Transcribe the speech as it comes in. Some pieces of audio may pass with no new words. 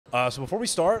So before we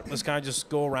start, let's kind of just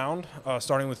go around,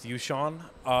 starting with you, Sean.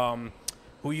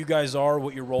 Who you guys are,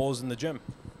 what your role is in the gym.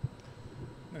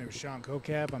 My name is Sean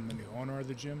Kokab. I'm the new owner of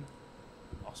the gym.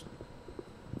 Awesome.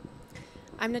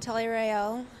 I'm Natalia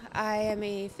Rael. I am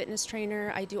a fitness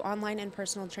trainer. I do online and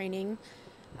personal training.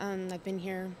 I've been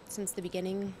here since the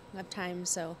beginning of time,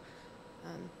 so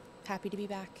happy to be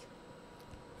back.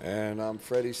 And I'm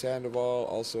Freddie Sandoval,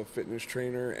 also a fitness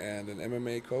trainer and an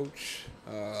MMA coach.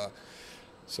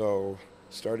 So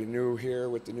starting new here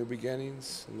with the new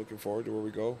beginnings. I'm looking forward to where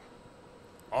we go.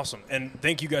 Awesome. And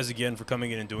thank you guys again for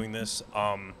coming in and doing this.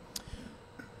 I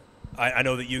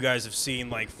know that you guys have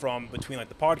seen from between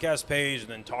the podcast page and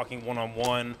then talking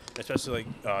one-on-one, especially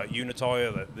you,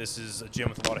 Natalia, that this is a gym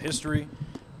with a lot of history.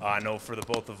 I know for the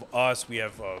both of us, we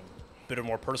have a bit of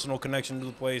more personal connection to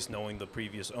the place, knowing the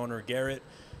previous owner, Garrett.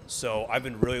 So I've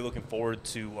been really looking forward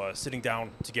to sitting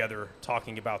down together,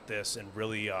 talking about this, and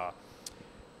really,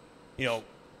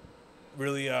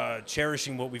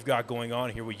 cherishing what we've got going on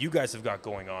here, what you guys have got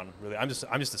going on. Really, I'm just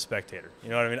a spectator. You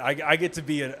know what I mean? I get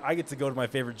to go to my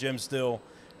favorite gym still,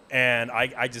 and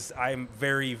I'm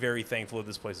very, very thankful that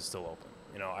this place is still open.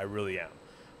 You know, I really am.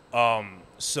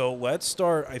 So let's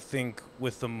start, I think,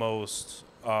 with the most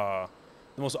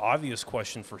obvious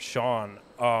question for Sean.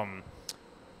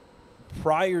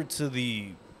 Prior to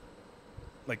the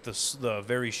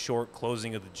very short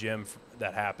closing of the gym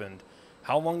that happened,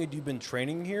 how long had you been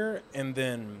training here? And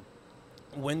then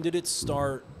when did it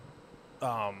start?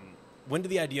 When did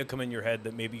the idea come in your head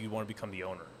that maybe you want to become the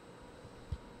owner?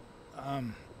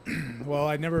 Well,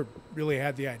 I never really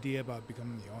had the idea about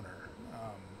becoming the owner,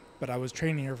 but I was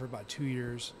training here for about 2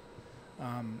 years.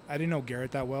 I didn't know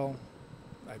Garrett that well.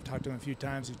 I've talked to him a few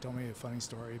times. He told me a funny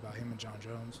story about him and John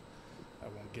Jones. I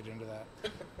won't get into that.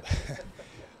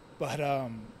 But, I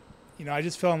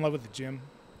just fell in love with the gym.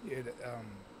 It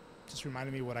just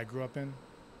reminded me of what I grew up in,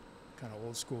 kind of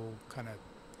old school, kind of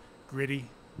gritty,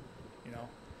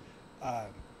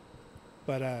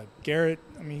 But Garrett,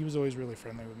 he was always really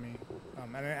friendly with me.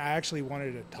 And I actually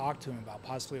wanted to talk to him about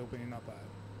possibly opening up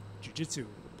a jiu-jitsu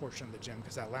portion of the gym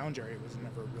because that lounge area was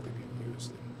never really being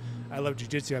used. And I love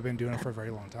jiu-jitsu. I've been doing it for a very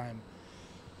long time.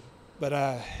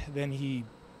 But then he,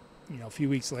 a few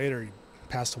weeks later, he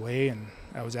passed away, and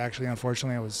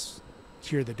unfortunately, I was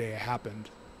here the day it happened.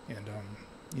 And,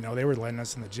 they were letting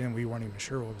us in the gym. We weren't even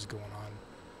sure what was going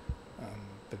on.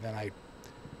 But then I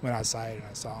went outside and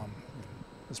I saw him.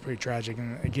 It was pretty tragic.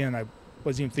 And again, I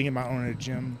wasn't even thinking about owning a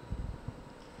gym.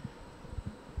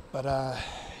 But,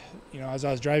 as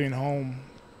I was driving home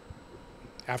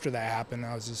after that happened,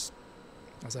 I was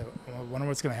like, I wonder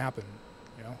what's going to happen.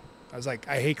 I was like,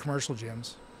 I hate commercial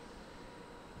gyms.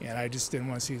 And I just didn't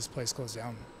want to see this place close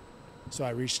down. So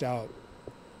I reached out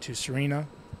to Serena,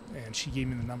 and she gave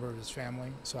me the number of his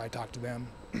family. So I talked to them.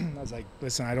 I was like,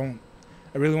 listen, I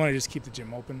really want to just keep the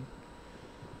gym open.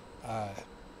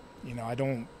 I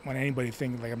don't want anybody to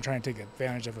think like I'm trying to take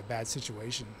advantage of a bad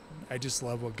situation. I just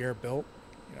love what Garrett built.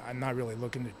 I'm not really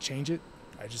looking to change it.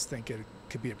 I just think it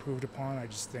could be improved upon. I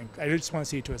just want to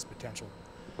see it to its potential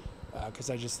because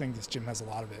I just think this gym has a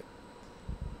lot of it.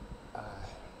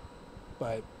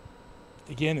 But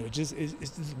again,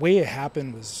 the way it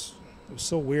happened was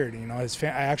so weird. I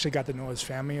actually got to know his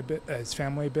family a bit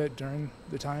during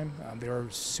the time. They were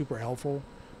super helpful.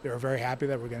 They were very happy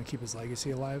that we're going to keep his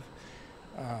legacy alive.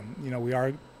 We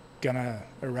are going to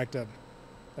erect a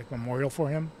memorial for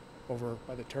him over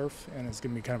by the turf, and it's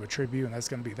going to be kind of a tribute, and that's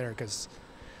going to be there because,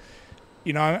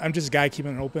 I'm just a guy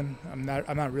keeping it open. I'm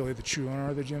not really the true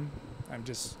owner of the gym. I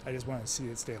just want to see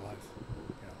it stay alive.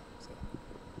 So.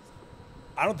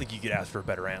 I don't think you could ask for a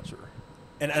better answer.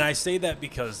 And I say that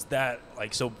because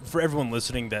so for everyone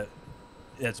listening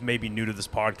that's maybe new to this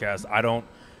podcast,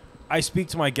 I speak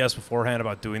to my guests beforehand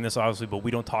about doing this, obviously, but we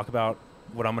don't talk about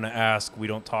what I'm going to ask. We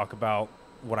don't talk about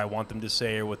what I want them to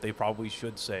say or what they probably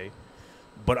should say.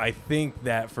 But I think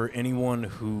that for anyone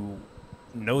who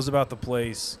knows about the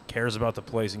place, cares about the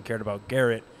place, and cared about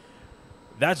Garrett,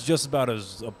 that's just about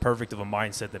as perfect of a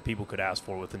mindset that people could ask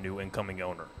for with a new incoming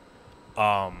owner.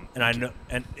 And I know,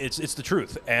 and it's the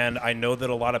truth. And I know that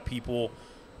a lot of people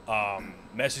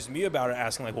message me about it,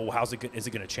 asking well, is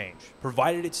it going to change?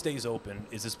 Provided it stays open,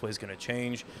 is this place going to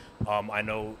change? I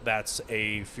know that's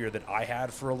a fear that I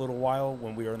had for a little while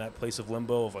when we were in that place of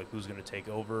limbo of who's going to take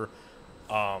over.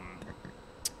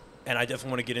 And I definitely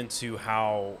want to get into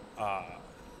how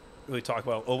really talk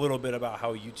about a little bit about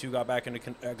how you two got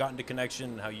into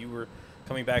connection and how you were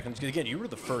coming back. And again, you were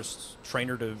the first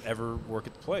trainer to ever work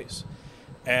at the place.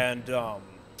 And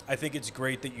I think it's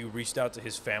great that you reached out to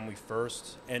his family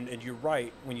first. And you're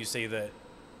right when you say that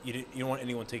you don't want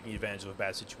anyone taking advantage of a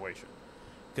bad situation.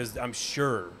 Because I'm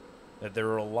sure that there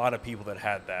were a lot of people that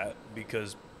had that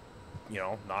because, you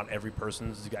know, not every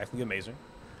person is exactly amazing.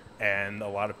 And a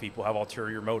lot of people have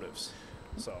ulterior motives.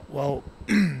 So, Well,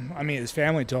 I mean, his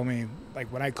family told me, like,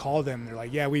 when I called them, they're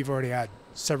like, yeah, we've already had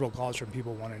several calls from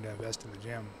people wanting to invest in the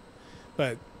gym.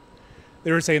 But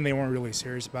they were saying they weren't really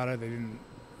serious about it. They didn't,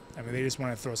 I mean, they just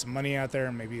want to throw some money out there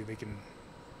and maybe they can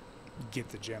get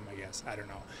the gym, I guess. I don't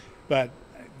know. But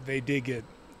they did get,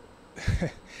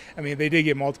 I mean, they did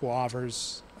get multiple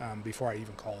offers before I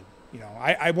even called. You know,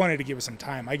 I wanted to give it some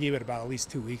time. I gave it about at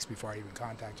least 2 weeks before I even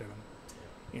contacted them.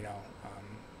 You know,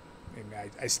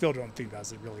 and I still don't think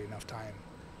that's really enough time.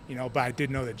 You know, but I did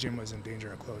know that gym was in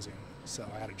danger of closing, so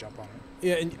I had to jump on it.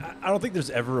 yeah, and I don't think there's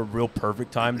ever a real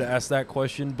perfect time to ask that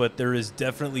question, but there is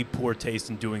definitely poor taste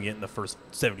in doing it in the first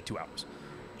 72 hours.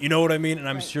 You know what I mean? And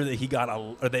I'm Right. sure that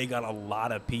they got a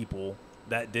lot of people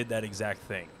that did that exact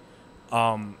thing.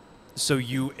 So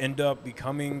you end up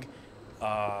becoming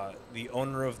the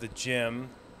owner of the gym,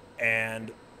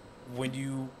 and when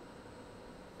you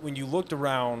looked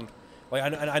around, like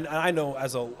I know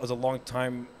as a long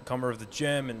time comer of the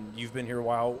gym, and you've been here a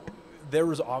while, there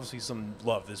was obviously some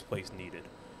love this place needed,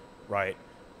 right?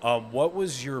 What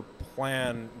was your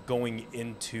plan going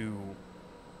into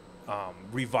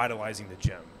revitalizing the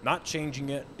gym? Not changing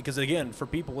it, because again, for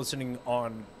people listening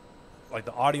on like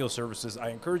the audio services, I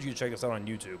encourage you to check us out on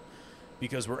YouTube,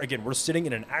 because we're sitting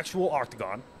in an actual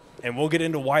octagon, and we'll get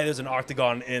into why there's an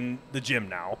octagon in the gym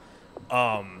now.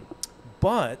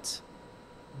 But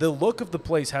the look of the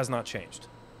place has not changed.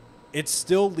 It's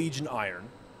still Legion Iron.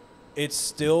 It's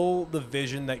still the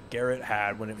vision that Garrett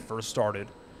had when it first started.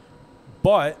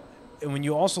 But when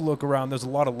you also look around, there's a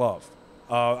lot of love.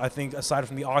 I think aside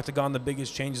from the octagon, the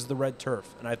biggest change is the red turf,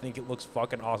 and I think it looks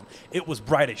fucking awesome. It was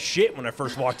bright as shit when I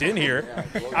first walked in here.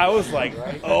 I was like,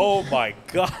 oh my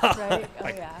God. Right? Oh,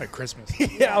 Like, yeah. like Christmas.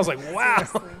 Yeah, I was like, wow,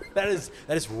 Seriously.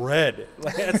 that is red.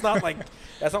 Like, that's not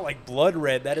like blood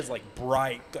red. That is like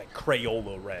bright, like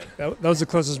Crayola red. That was the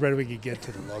closest red we could get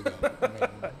to the logo. I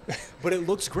mean, But it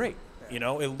looks great. You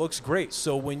know, it looks great.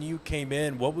 So when you came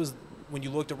in, when you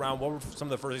looked around, what were some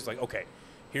of the first things like, okay,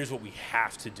 here's what we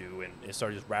have to do, and it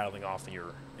started just rattling off in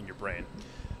your brain?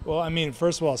 well, I mean,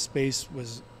 first of all, space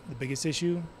was the biggest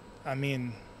issue. I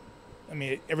mean,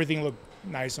 everything looked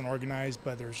nice and organized,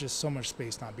 but there's just so much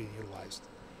space not being utilized.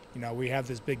 You know, we have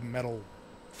this big metal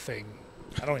thing.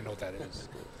 I don't even know what that is.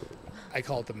 I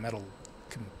call it the metal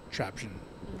contraption.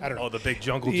 I don't know. Oh, the big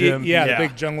jungle gym? Yeah, the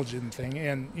big jungle gym thing.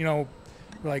 And, you know,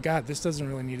 we're like, God, this doesn't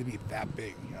really need to be that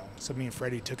big, you know. So me and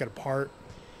Freddie took it apart.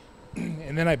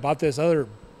 And then I bought this other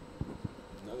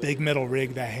big metal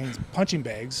rig that hangs punching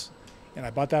bags. And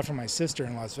I bought that for my sister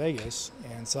in Las Vegas.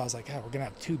 And so I was like, God, we're going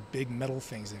to have 2 big metal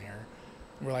things in here.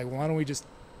 And we're like, well, why don't we just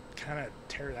kind of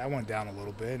tear that one down a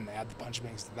little bit and add the punching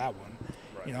bags to that one?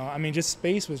 Right. You know, I mean, just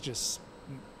space was just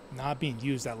not being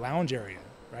used, that lounge area,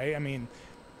 right? I mean,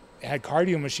 it had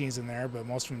cardio machines in there, but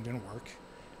most of them didn't work.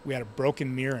 We had a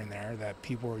broken mirror in there that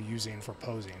people were using for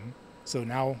posing. So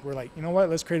now we're like, you know what,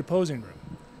 let's create a posing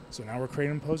room. So now we're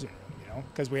creating a posing room, you know,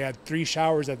 because we had 3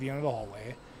 showers at the end of the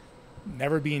hallway,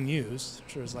 never being used.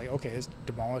 So it was like, okay, let's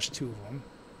demolish 2 of them,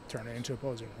 turn it into a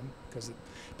posing room, because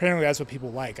apparently that's what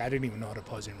people like. I didn't even know what a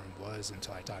posing room was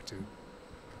until I talked to,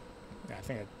 I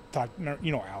think I talked,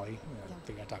 you know, Allie. I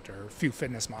think I talked to her. A few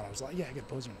fitness models like, yeah, I get a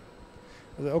posing room.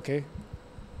 I was like, okay,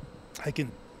 I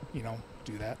can, you know,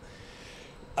 do that.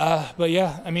 But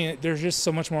yeah, I mean, there's just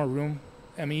so much more room.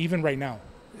 I mean, even right now,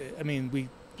 I mean,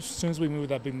 as soon as we moved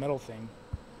that big metal thing,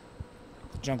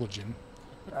 the jungle gym,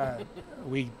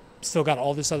 we still got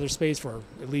all this other space for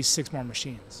at least 6 more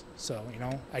machines. So, you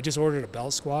know, I just ordered a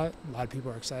bell squat. A lot of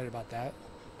people are excited about that.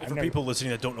 And for people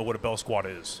listening that don't know what a bell squat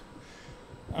is,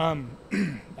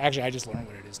 actually, I just learned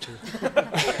what it is too.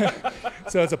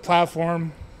 So it's a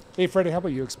platform. Hey, Freddie, how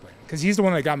about you explain? Because he's the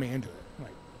one that got me into it.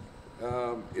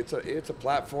 Like, It's a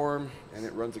platform, and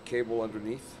it runs a cable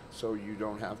underneath, so you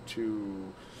don't have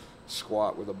to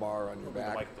squat with a bar on your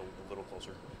back. like a little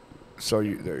closer. So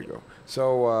there you go.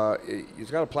 So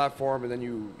it's got a platform, and then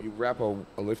you wrap a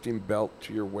lifting belt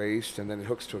to your waist, and then it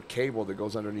hooks to a cable that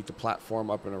goes underneath the platform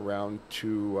up and around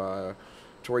to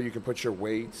where you can put your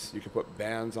weights. You can put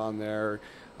bands on there.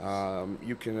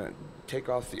 You can take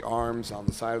off the arms on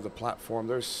the side of the platform.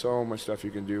 There's so much stuff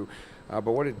you can do.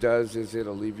 But what it does is it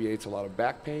alleviates a lot of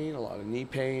back pain, a lot of knee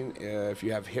pain. If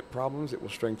you have hip problems, it will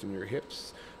strengthen your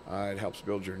hips. It helps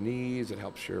build your knees. It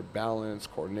helps your balance,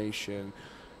 coordination.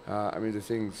 I mean, the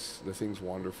thing's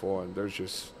wonderful, and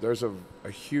there's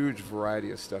a huge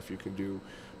variety of stuff you can do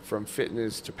from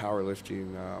fitness to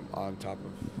powerlifting on top of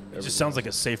everything. It just sounds else. like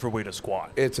a safer way to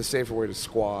squat. It's a safer way to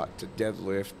squat, to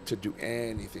deadlift, to do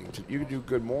anything. You can do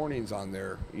good mornings on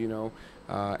there, you know,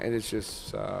 and it's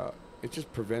just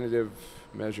preventative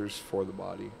measures for the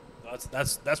body.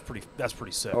 That's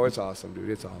pretty sick. Oh, it's awesome, dude.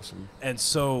 It's awesome. And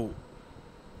so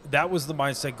that was the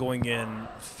mindset going in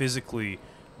physically,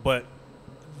 but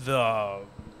the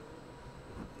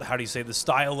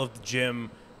style of the gym,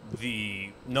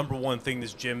 the number one thing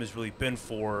this gym has really been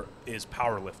for is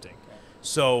powerlifting.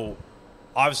 So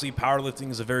obviously powerlifting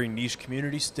is a very niche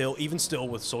community still, even still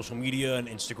with social media and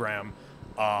Instagram.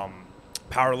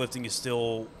 Powerlifting is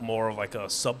still more of like a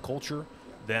subculture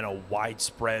than a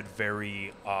widespread,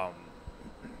 very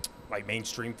like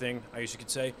mainstream thing, I guess you could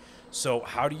say. So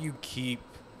how do you keep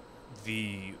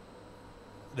the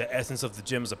essence of the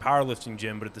gym as a powerlifting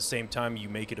gym, but at the same time you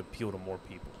make it appeal to more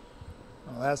people?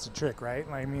 Well, that's the trick, right?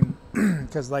 I mean,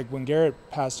 because like when Garrett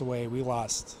passed away, we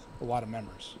lost a lot of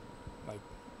members, like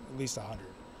at least 100.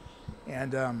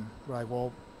 And we're like,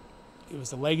 well, it was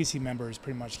the legacy members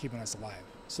pretty much keeping us alive.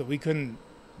 So we couldn't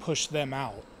push them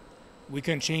out. We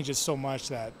couldn't change it so much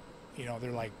that, you know, they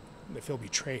feel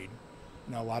betrayed.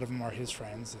 You know, a lot of them are his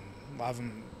friends, and a lot of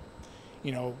them,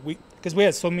 you know, because we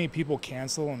had so many people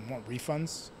cancel and want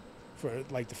refunds for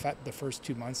like the first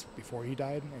 2 months before he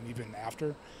died and even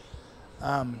after.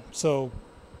 So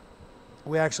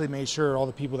we actually made sure all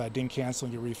the people that didn't cancel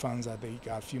and get refunds, that they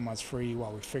got a few months free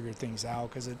while we figured things out,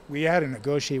 because we had to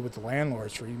negotiate with the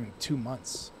landlords for even 2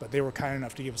 months, but they were kind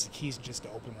enough to give us the keys just to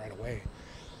open right away.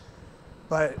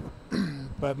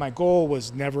 But my goal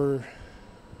was never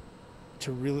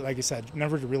to really, like I said,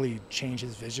 never to really change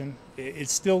his vision.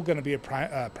 It's still going to be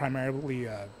primarily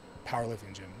a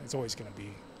powerlifting gym. It's always going to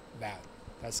be that.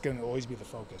 That's going to always be the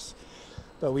focus.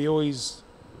 But we always...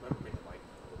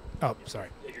 Oh, sorry.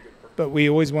 But we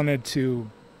always wanted to,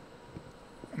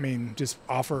 I mean, just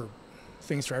offer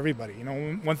things for everybody. You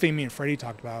know, one thing me and Freddie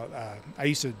talked about, I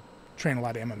used to train a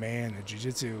lot of MMA and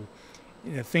jiu-jitsu.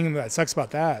 And the thing that sucks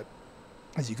about that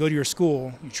is you go to your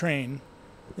school, you train,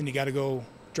 then you got to go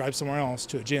drive somewhere else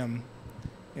to a gym,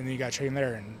 and then you got to train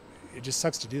there. And it just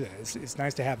sucks to do that. It's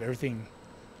nice to have everything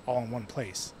all in one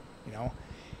place, you know.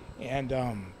 And,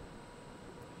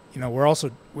 you know, we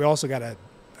also got to,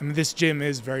 I mean, this gym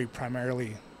is very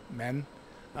primarily men,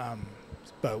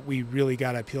 but we really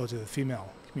got to appeal to the female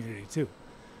community too.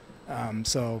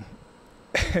 So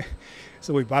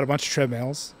we bought a bunch of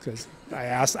treadmills, because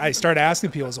I started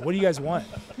asking people, so what do you guys want?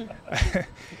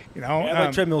 You know, I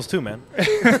like treadmills too, man.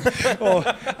 Well,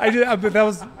 but that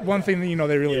was one thing that, you know,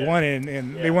 they really wanted,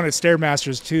 and they wanted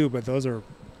Stairmasters too, but those are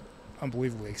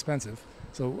unbelievably expensive.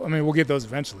 So I mean, we'll get those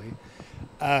eventually.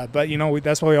 But you know,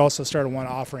 that's why we also started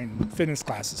offering fitness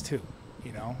classes too.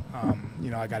 You know,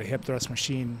 I got a hip thrust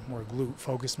machine, more glute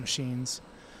focused machines.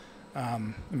 I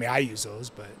mean, I use those,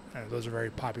 but those are very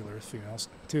popular with females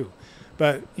too.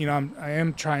 But you know, I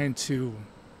am trying to,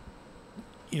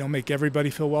 you know, make everybody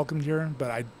feel welcomed here.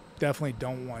 But I definitely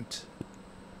don't want,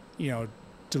 you know,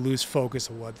 to lose focus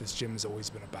of what this gym has always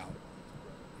been about.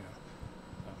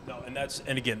 No,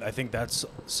 and again, I think that's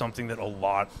something that a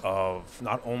lot of,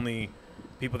 not only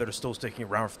people that are still sticking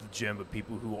around for the gym, but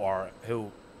people who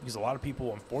because a lot of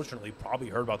people, unfortunately, probably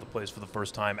heard about the place for the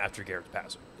first time after Garrett's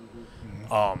passing.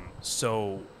 Mm-hmm.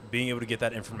 So being able to get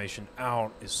that information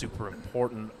out is super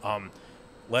important.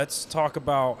 Let's talk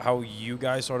about how you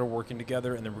guys started working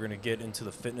together, and then we're going to get into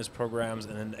the fitness programs,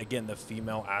 and then again the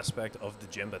female aspect of the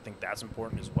gym. I think that's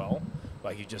important as well,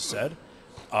 like you just said.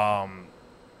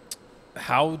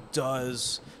 How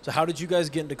did you guys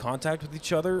get into contact with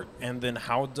each other, and then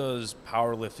how does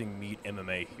powerlifting meet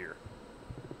MMA here?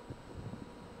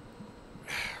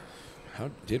 How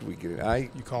did we get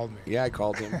it? You called me. Yeah, I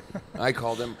called him. I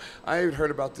called him. I had heard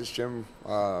about this gym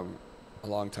a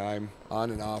long time,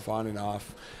 on and off.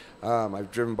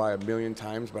 I've driven by a million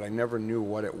times, but I never knew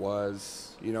what it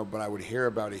was, you know, but I would hear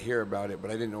about it, but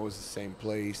I didn't know it was the same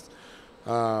place.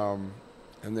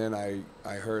 And then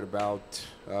I heard about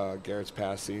Garrett's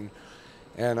passing,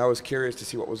 and I was curious to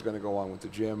see what was going to go on with the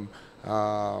gym.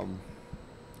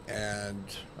 And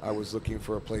I was looking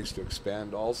for a place to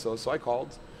expand also, so I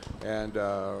called, and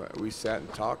we sat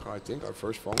and talked. I think our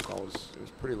first phone call was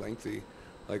pretty lengthy.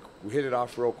 Like, we hit it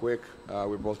off real quick.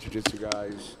 We're both jiu-jitsu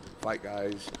guys, fight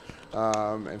guys,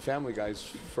 and family guys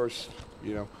first,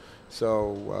 you know.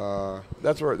 So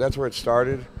that's where it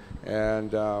started,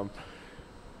 and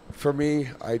for me,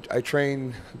 I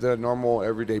train the normal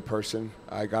everyday person.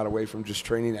 I got away from just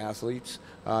training athletes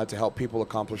to help people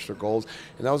accomplish their goals.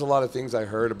 And that was a lot of things I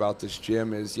heard about this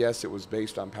gym is, yes, it was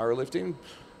based on powerlifting,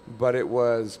 but it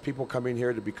was people coming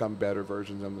here to become better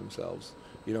versions of themselves.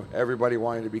 You know, everybody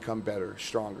wanting to become better,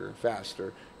 stronger,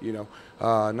 faster, you know,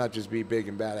 not just be big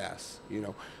and badass, you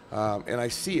know. And I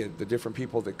see it, the different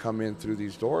people that come in through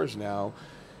these doors now.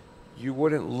 You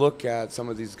wouldn't look at some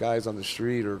of these guys on the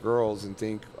street or girls and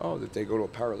think, oh, that they go to a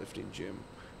powerlifting gym.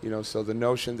 You know, so the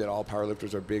notion that all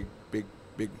powerlifters are big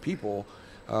people,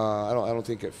 I don't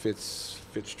think it fits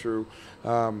true.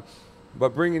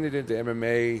 But bringing it into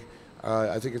MMA,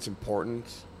 I think it's important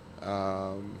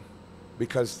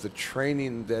because the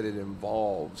training that it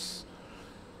involves,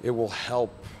 it will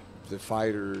help the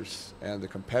fighters and the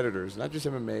competitors, not just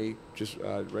MMA, just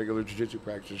regular jiu-jitsu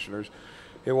practitioners.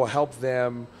 It will help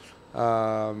them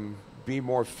be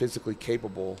more physically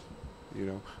capable,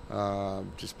 you know,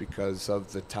 just because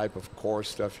of the type of core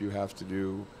stuff you have to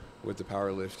do with the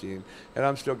powerlifting. And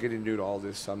I'm still getting new to all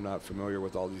this. I'm not familiar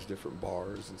with all these different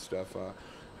bars and stuff.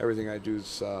 Everything I do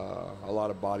is a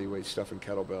lot of body weight stuff and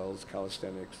kettlebells,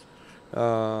 calisthenics.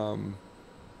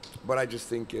 But I just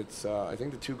think it's, I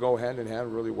think the two go hand in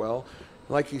hand really well.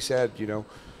 Like he said, you know,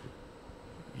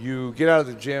 you get out of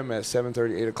the gym at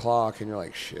 7:30, 8 o'clock, and you're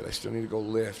like, shit, I still need to go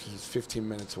lift. It's 15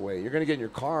 minutes away. You're going to get in your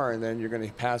car, and then you're going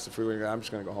to pass the freeway. I'm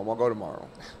just going to go home. I'll go tomorrow.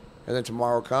 And then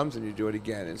tomorrow comes, and you do it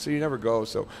again. And so you never go.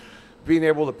 So being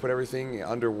able to put everything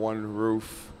under one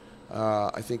roof,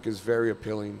 I think is very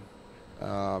appealing.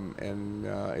 And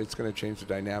it's going to change the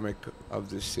dynamic of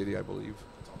this city, I believe.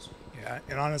 Yeah,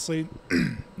 and honestly,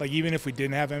 like even if we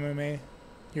didn't have MMA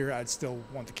here, I'd still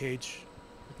want the cage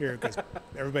here because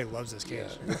everybody loves this cage.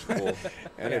 Yeah, it's cool.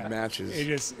 And Yeah. it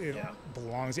matches. It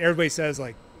belongs. Everybody says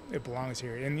like it belongs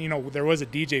here. And you know, there was a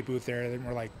DJ booth there, and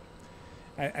we're like,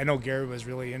 I know Gary was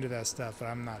really into that stuff, but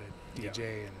I'm not a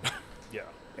DJ, and Yeah.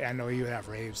 I know he would have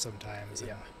raves sometimes.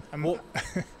 Yeah. Well,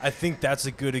 I think that's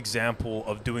a good example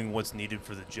of doing what's needed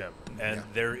for the gym. And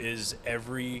there is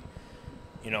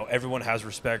everyone has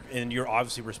respect, and you're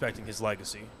obviously respecting his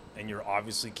legacy, and you're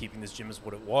obviously keeping this gym as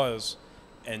what it was,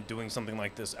 and doing something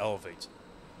like this elevates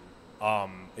it.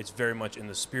 It's very much in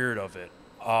the spirit of it.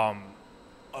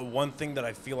 One thing that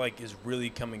I feel like is really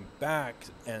coming back,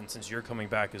 and since you're coming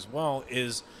back as well,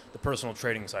 is the personal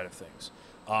training side of things.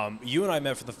 You and I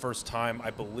met for the first time, I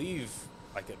believe,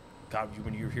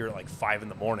 when you were here at like 5 in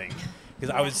the morning, because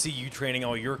I would see you training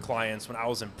all your clients when I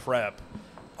was in prep.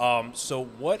 So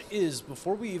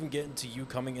before we even get into you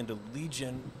coming into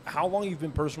Legion, how long you've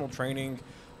been personal training?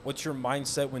 What's your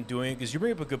mindset when doing it? Because you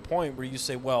bring up a good point where you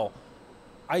say, well,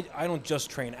 I don't just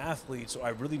train athletes, so I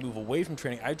really move away from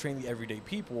training. I train the everyday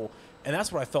people. And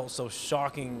that's what I felt so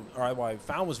shocking, or what I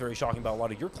found was very shocking about a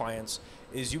lot of your clients,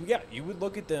 is you would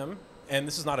look at them, and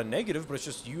this is not a negative, but it's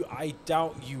just I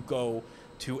doubt you go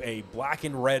to a black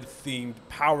and red themed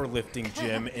powerlifting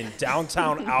gym in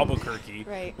downtown Albuquerque,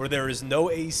 Right. where there is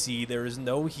no AC, there is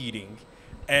no heating,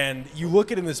 and you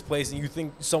look at in this place and you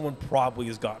think someone probably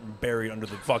has gotten buried under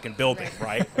the fucking building,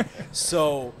 right?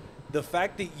 So the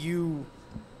fact that you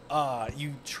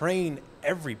train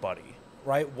everybody,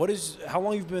 right? How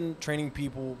long you've been training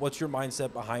people? What's your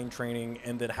mindset behind training?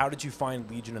 And then how did you find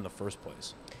Legion in the first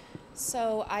place?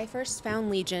 So I first found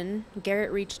Legion.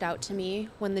 Garrett reached out to me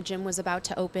when the gym was about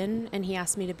to open, and he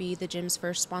asked me to be the gym's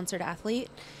first sponsored athlete.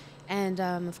 And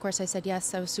of course I said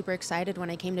yes. I was super excited when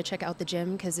I came to check out the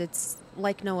gym because it's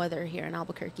like no other here in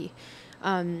Albuquerque.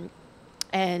 And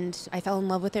I fell in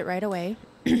love with it right away.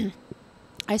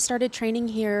 I started training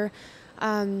here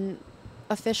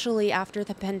officially after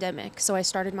the pandemic. So I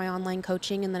started my online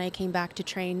coaching, and then I came back to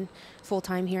train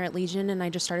full-time here at Legion, and I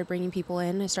just started bringing people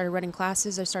in. I started running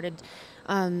classes. I started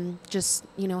just,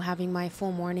 having my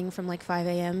full morning from like 5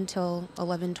 a.m. till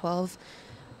 11, 12.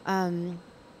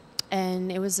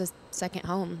 And it was a second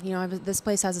home. This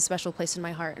place has a special place in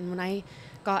my heart. And when I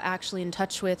got actually in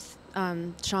touch with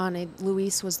Sean,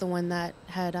 Luis was the one that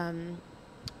had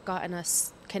gotten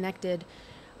us connected.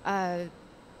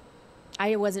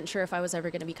 I wasn't sure if I was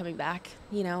ever going to be coming back.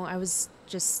 I was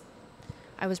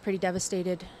pretty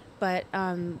devastated. But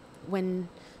when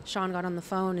Sean got on the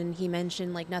phone and he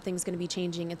mentioned like nothing's going to be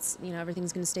changing, it's,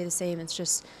 everything's going to stay the same. It's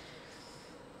just,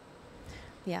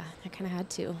 I kind of had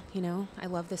to, I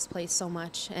love this place so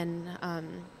much. And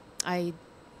I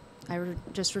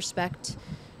just respect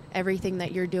everything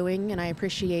that you're doing, and I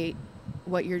appreciate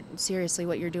what you're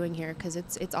doing here, because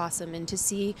it's awesome. And to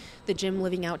see the gym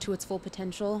living out to its full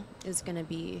potential is going to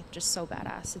be just so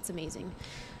badass. It's amazing.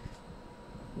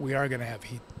 we are going to have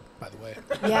heat, by the way.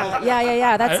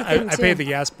 Yeah. That's the thing, I too. paid the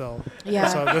gas bill. Yeah.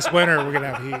 So this winter we're going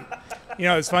to have heat.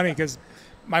 It's funny because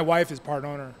my wife is part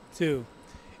owner too.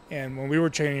 And when we were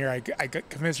training here, I got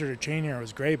convinced her to train here. It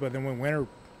was great. But then when winter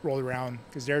rolled around,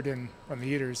 because Dare didn't run the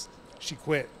heaters, she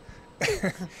quit.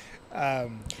 I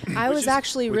Which was is-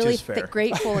 actually which really is fair.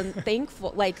 grateful and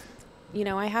thankful. Like,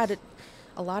 I had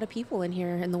a lot of people in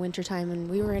here in the wintertime, and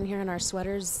we were in here in our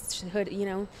sweaters, I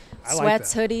like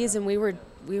sweats, that. hoodies, and we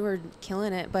were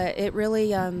killing it. But it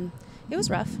really, it was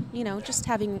rough. Just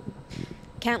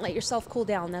can't let yourself cool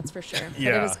down. That's for sure. But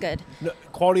it was good. No,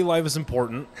 quality of life is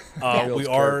important. Yeah. We Builds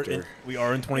are character. we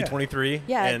are in 2023,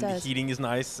 Yeah, it and does. heating is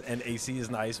nice and AC is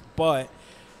nice, but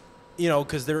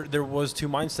because there was two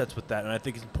mindsets with that, and I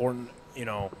think it's important,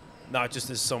 not just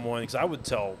as someone, because I would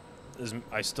tell,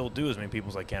 I still do, as many people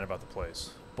as I can about the place,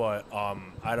 but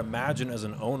I'd imagine as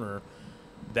an owner,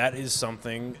 that is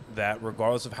something that,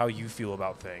 regardless of how you feel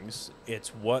about things, it's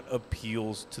what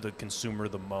appeals to the consumer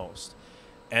the most.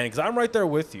 And because I'm right there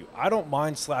with you, I don't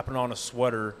mind slapping on a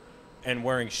sweater and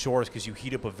wearing shorts because you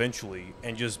heat up eventually,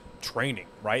 and just training,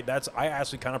 right? I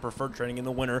actually kind of prefer training in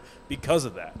the winter because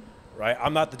of that, right?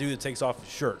 I'm not the dude that takes off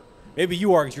his shirt. Maybe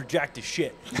you are because you're jacked as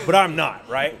shit, but I'm not,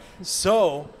 right?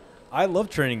 So I love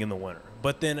training in the winter.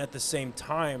 But then at the same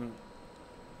time,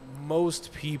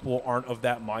 most people aren't of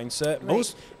that mindset.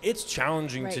 Right. It's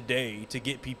challenging Right. today to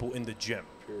get people in the gym.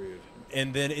 Period.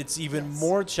 And then it's even Yes.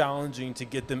 more challenging to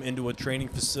get them into a training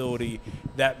facility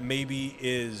that maybe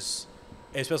is,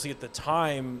 especially at the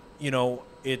time,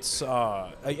 it's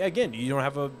again, you don't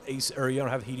have a AC, or you don't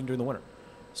have heating during the winter.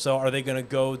 So are they going to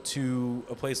go to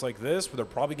a place like this where they're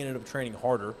probably going to end up training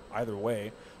harder either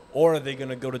way, or are they going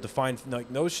to go to Defined?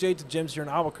 Like, no shade to gyms here in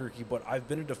Albuquerque, but I've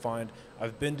been to Defined,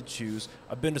 I've been to Choose,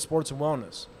 I've been to Sports and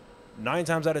Wellness. 9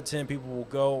 times out of 10, people will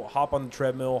go hop on the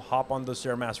treadmill, hop on the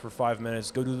Stairmaster for 5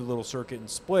 minutes, go do the little circuit and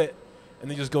split,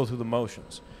 and then just go through the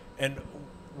motions. And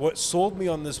what sold me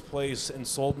on this place and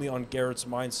sold me on Garrett's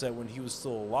mindset when he was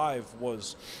still alive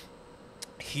was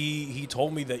he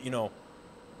told me that,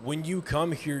 when you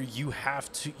come here,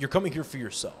 you're coming here for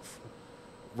yourself,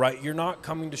 right? You're not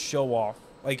coming to show off.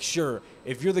 Like, sure,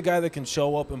 if you're the guy that can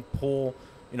show up and pull,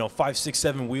 5, 6,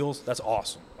 7 wheels, that's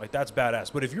awesome. Like, that's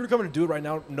badass. But if you're coming to do it right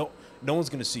now, no one's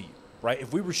going to see you, right?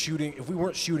 If we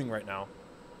weren't shooting right now,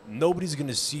 nobody's going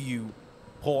to see you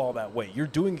pull all that weight. You're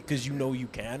doing it because you know you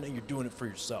can, and you're doing it for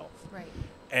yourself. Right.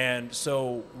 And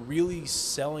so really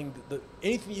selling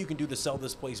anything you can do to sell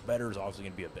this place better is obviously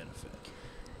going to be a benefit.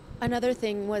 Another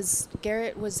thing was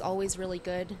Garrett was always really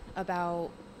good about,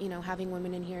 having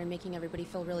women in here and making everybody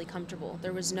feel really comfortable.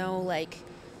 There was no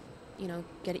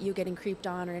getting creeped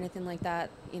on or anything like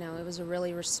that. It was a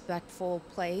really respectful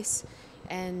place,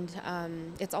 and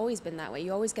it's always been that way.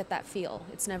 You always get that feel.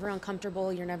 It's never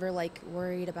uncomfortable. You're never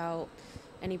worried about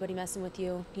anybody messing with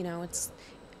you.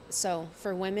 So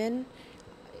for women,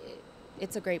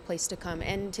 it's a great place to come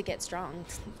and to get strong.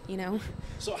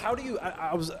 So how do you?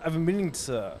 I've been meaning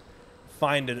to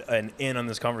find an in on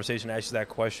this conversation, ask you that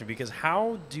question, because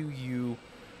how do you,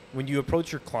 when you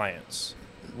approach your clients,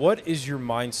 what is your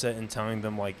mindset in telling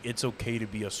them it's okay to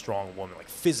be a strong woman,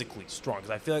 physically strong?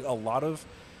 Because I feel like a lot of,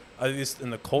 at least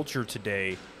in the culture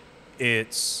today,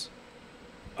 it's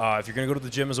if you're gonna go to the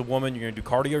gym as a woman, you're gonna do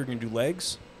cardio, you're gonna do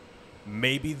legs.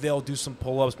 Maybe they'll do some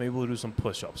pull-ups, maybe they'll do some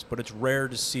push-ups, but it's rare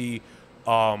to see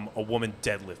a woman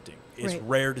deadlifting. It's Right.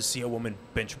 rare to see a woman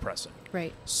bench pressing.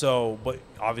 Right. So, but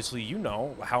obviously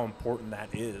how important that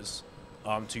is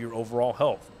to your overall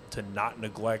health, to not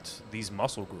neglect these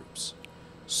muscle groups.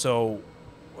 So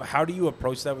how do you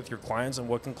approach that with your clients, and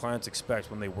what can clients expect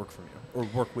when they work from you or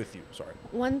work with you? Sorry.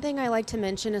 One thing I like to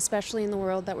mention, especially in the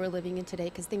world that we're living in today,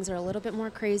 because things are a little bit more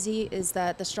crazy, is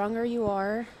that the stronger you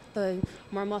are, the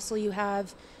more muscle you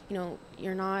have,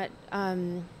 you're not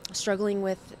struggling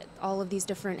with all of these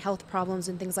different health problems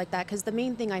and things like that. Because the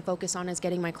main thing I focus on is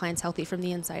getting my clients healthy from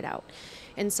the inside out.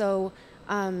 And so,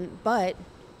 but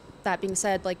that being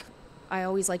said, I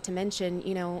always like to mention,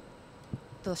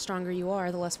 the stronger you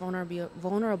are, the less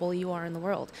vulnerable you are in the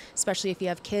world, especially if you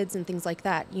have kids and things like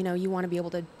that. You want to be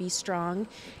able to be strong,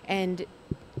 and,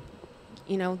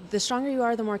 the stronger you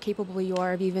are, the more capable you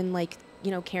are of even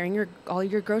carrying all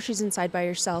your groceries inside by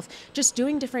yourself, just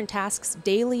doing different tasks,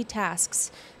 daily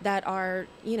tasks that are,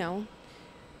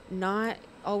 not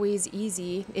always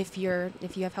easy if you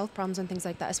have health problems and things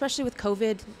like that, especially with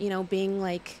COVID,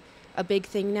 being a big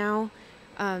thing now.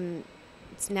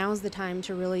 Now's the time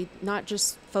to really not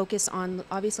just focus on,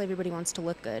 obviously everybody wants to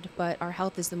look good, but our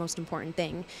health is the most important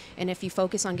thing. And if you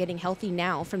focus on getting healthy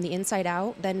now from the inside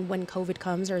out, then when COVID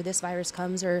comes or this virus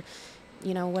comes or,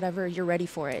 whatever, you're ready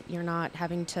for it. You're not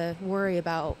having to worry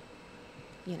about,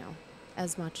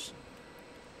 as much.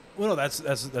 Well, no, that's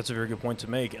a very good point to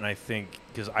make. And I think,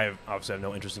 because I obviously have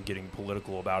no interest in getting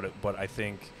political about it, but I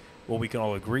think what we can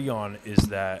all agree on is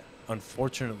that,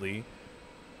 unfortunately,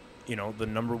 the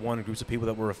number one groups of people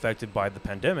that were affected by the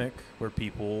pandemic were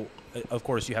people, of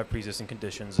course, you have pre-existing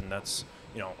conditions, and that's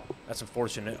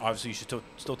unfortunate. Obviously, you should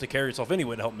still take care of yourself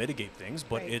anyway to help mitigate things,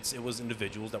 but Right. it was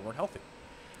individuals that weren't healthy.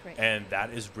 Right. And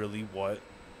that is really what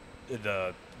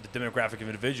the demographic of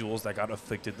individuals that got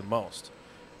afflicted the most.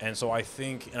 And so I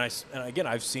think, and again,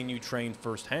 I've seen you train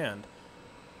firsthand.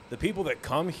 The people that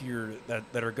come here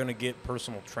that are going to get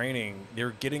personal training, they're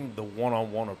getting the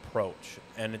one-on-one approach,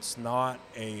 and it's not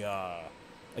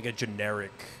like a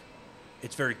generic.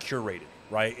 It's very curated,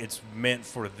 right? It's meant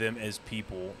for them as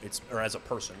people, or as a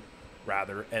person,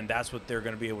 rather, and that's what they're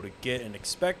going to be able to get and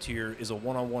expect here is a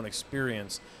one-on-one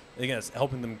experience. Again, it's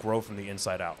helping them grow from the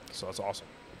inside out. So that's awesome.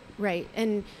 Right.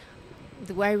 And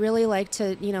I really like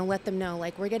to, let them know,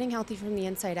 like, we're getting healthy from the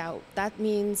inside out. That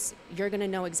means you're going to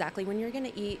know exactly when you're going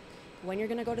to eat, when you're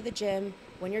going to go to the gym,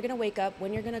 when you're going to wake up,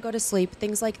 when you're going to go to sleep,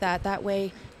 things like that. That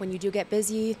way, when you do get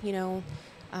busy,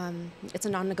 it's a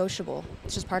non-negotiable.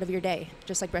 It's just part of your day,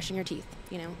 just like brushing your teeth,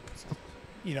 So.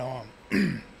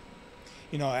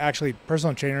 Actually,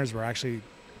 personal trainers were actually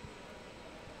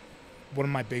one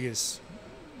of my biggest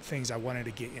things I wanted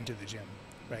to get into the gym,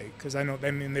 right? Because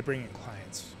they bring in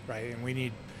clients, right? And we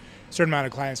need a certain amount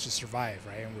of clients to survive,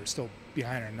 right? And we're still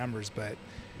behind our numbers, but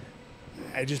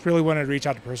I just really wanted to reach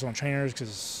out to personal trainers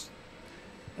because,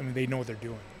 they know what they're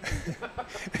doing.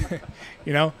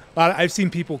 I've seen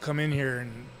people come in here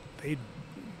and they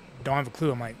don't have a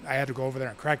clue. I'm like, I had to go over there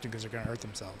and correct them because they're going to hurt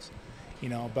themselves,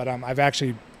 But I've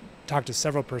actually talked to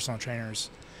several personal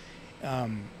trainers,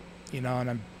 and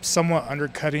I'm somewhat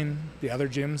undercutting the other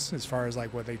gyms as far as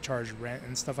like what they charge rent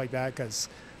and stuff like that because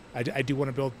I do want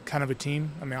to build kind of a team.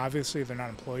 Obviously they're not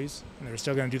employees and they're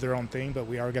still going to do their own thing, but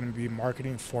we are going to be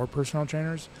marketing for personal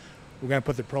trainers. We're going to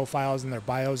put their profiles and their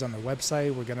bios on their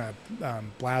website. We're going to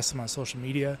blast them on social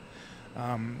media.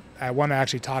 I want to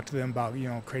actually talk to them about,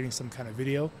 creating some kind of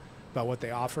video about what they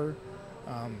offer.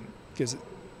 Because,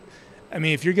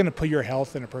 if you're going to put your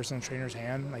health in a personal trainer's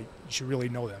hand, like, you should really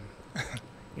know them,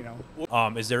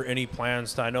 Is there any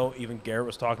plans I know even Garrett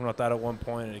was talking about that at one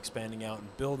point and expanding out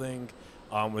and building.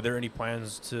 Were there any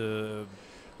plans to?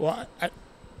 Well,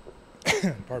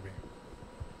 pardon me.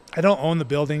 I don't own the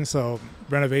building, so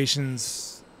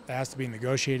renovations has to be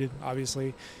negotiated,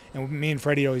 obviously. And me and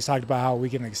Freddie always talked about how we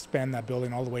can expand that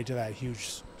building all the way to that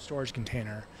huge storage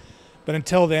container. But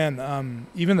until then,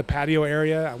 even the patio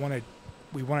area,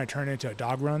 we want to turn it into a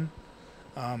dog run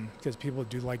because people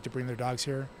do like to bring their dogs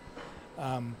here.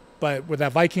 But where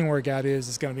that Viking workout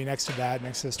it's going to be next to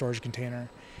the storage container.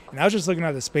 And I was just looking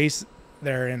at the space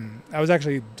there, and I was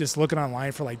actually just looking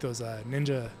online for like those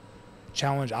Ninja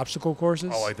Challenge obstacle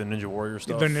courses. Oh, like the Ninja Warrior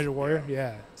stuff? The Ninja Warrior,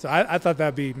 yeah. So I thought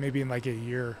that'd be maybe in like a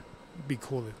year, it'd be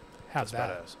cool to have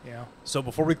That's that. badass. So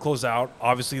before we close out,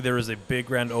 obviously there is a big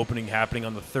grand opening happening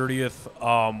on the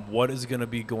 30th. What is going to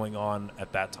be going on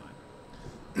at that time?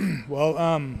 Well,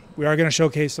 we are going to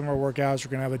showcase some of our workouts.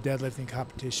 We're going to have a deadlifting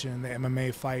competition, the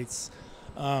MMA fights.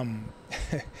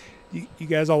 You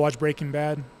guys all watch Breaking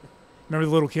Bad? Remember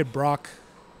the little kid Brock?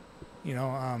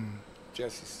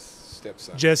 Jesse's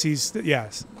stepson.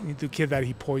 The kid that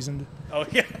he poisoned. Oh,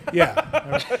 yeah.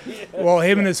 Yeah. Well,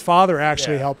 him and his father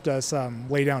actually helped us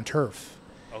lay down turf.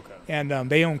 Okay. And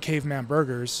they own Caveman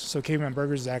Burgers, so Caveman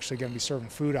Burgers is actually going to be serving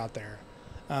food out there.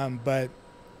 But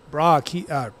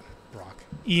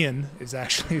Ian is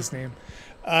actually his name.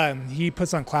 He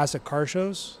puts on classic car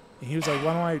shows. And he was like,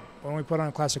 why don't we put on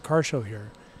a classic car show here?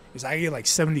 He's like, I get like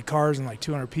 70 cars and like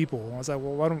 200 people. And I was like,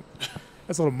 well,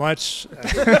 that's a little much.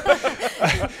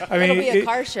 It'll be a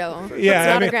car show. Yeah,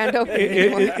 it's not a grand opening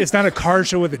anymore. It's not a car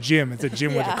show with a gym. It's a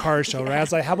gym with a car show, right? I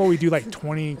was like, how about we do like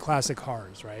 20 classic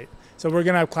cars, right? So we're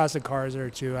going to have classic cars there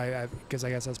too, because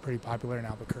I guess that's pretty popular in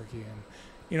Albuquerque.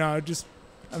 And,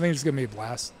 I think it's going to be a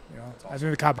blast. Awesome. I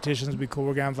think the competitions will be cool.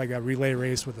 We're going to have like a relay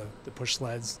race with the push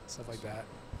sleds, stuff like that.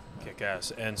 Kick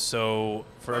ass. And so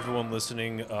for everyone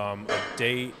listening, a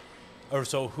date, or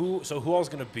so who all is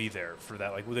going to be there for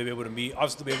that? Like, will they be able to meet?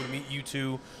 Obviously, they'll be able to meet you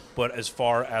two, but as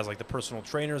far as like the personal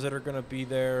trainers that are going to be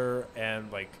there,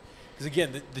 and like, because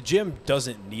again, the gym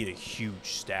doesn't need a huge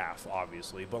staff,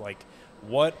 obviously, but like,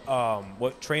 what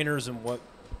trainers and what,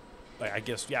 like, I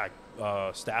guess,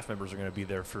 staff members are going to be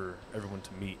there for everyone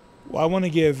to meet? Well, I want to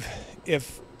give,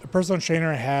 if a personal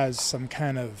trainer has some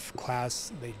kind of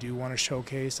class they do want to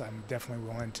showcase, I'm definitely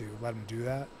willing to let them do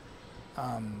that.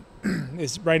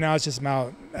 Right now it's just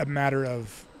a matter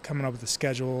of coming up with a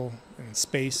schedule and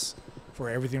space for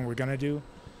everything we're going to do.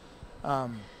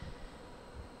 What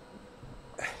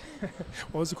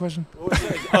was the question?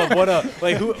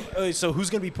 So who's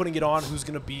going to be putting it on? Who's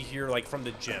going to be here, like, from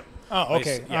the gym? Oh,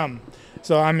 okay. Yeah.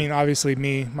 So, obviously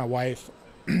me, my wife,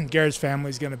 Garrett's family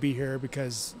is going to be here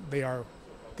because they are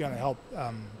going to help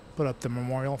put up the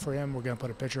memorial for him. We're going to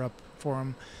put a picture up for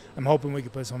him. I'm hoping we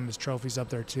can put some of his trophies up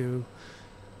there too.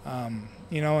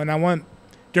 You know, and I want,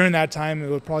 during that time, it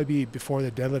would probably be before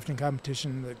the deadlifting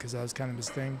competition because that was kind of his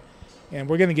thing. And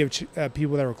we're going to give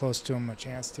people that were close to him a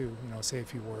chance to, you know, say a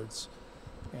few words.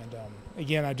 And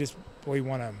again, I just really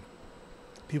want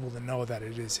people to know that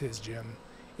it is his gym,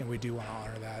 and we do want to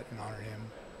honor that and honor him.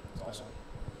 Awesome.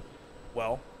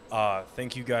 Well,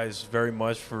 thank you guys very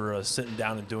much for sitting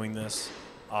down and doing this.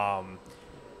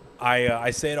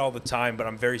 I say it all the time, but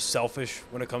I'm very selfish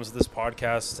when it comes to this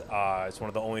podcast. It's one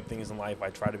of the only things in life I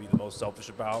try to be the most selfish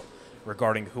about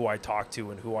regarding who I talk to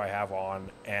and who I have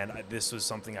on. And this was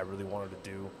something I really wanted to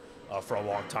do for a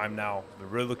long time now. I've been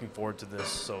really looking forward to this.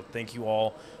 So thank you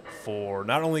all for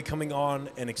not only coming on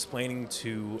and explaining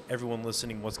to everyone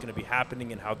listening what's going to be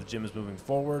happening and how the gym is moving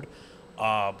forward,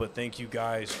 but thank you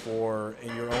guys for,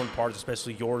 in your own parts,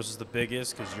 especially yours is the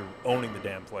biggest because you're owning the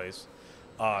damn place.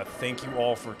 Thank you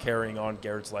all for carrying on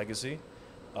Garrett's legacy.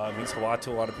 It means a lot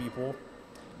to a lot of people,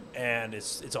 and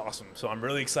it's awesome. So I'm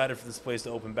really excited for this place to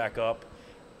open back up,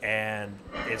 and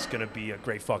it's going to be a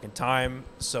great fucking time.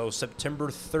 So September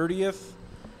 30th.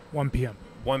 1 p.m.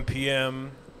 1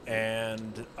 p.m.,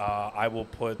 and I will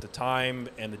put the time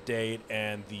and the date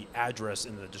and the address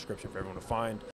in the description for everyone to find.